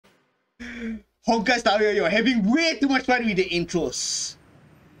Honkai style, you're having way too much fun with the intros.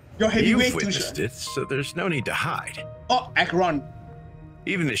 You're having way You've too much witnessed fun. it, so there's no need to hide. Oh, Akron.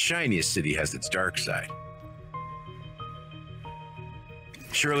 Even the shiniest city has its dark side.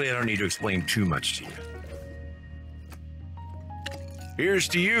 Surely I don't need to explain too much to you. Here's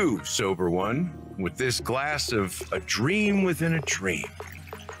to you, sober one, with this glass of a dream within a dream.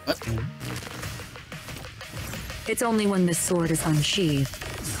 What? It's only when the sword is unsheathed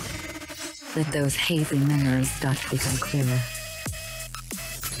that those hazy memories start to become clearer.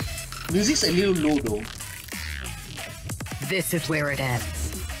 Music's a little low though. This is where it ends.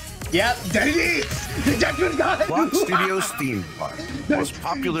 Yep, there it is! The Judgment God! Block Studios theme park, most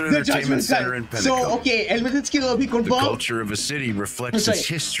popular The entertainment Judgment center God. in Pinnacle. So, okay, elemental skill will be The confirmed. culture of a city reflects Sorry, its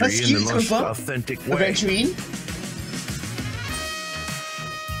history her in skill the is most confirmed. authentic way. Adventuring.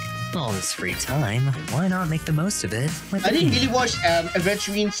 All this free time, why not make the most of it? With I didn't me? really watch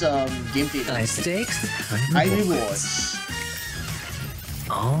Adventuring's gameplay. High stakes, High rewards.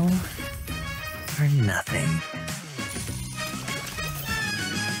 All or nothing.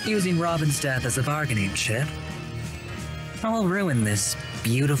 Using Robin's death as a bargaining chip, I'll ruin this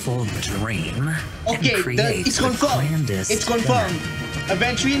beautiful dream Okay, and create it's the confirmed. grandest It's confirmed.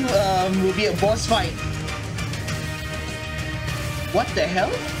 Adventuring will be a boss fight. What the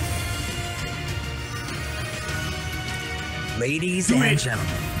hell? Ladies Do and it.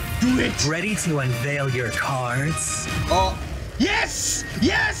 gentlemen, Do it! ready to unveil your cards? Oh, yes!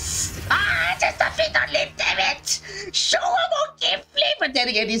 Yes! Ah, just a fit on Lip, damn it! Show them on gameplay! But then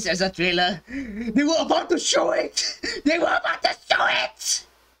again, this is a trailer. They were about to show it! They were about to show it!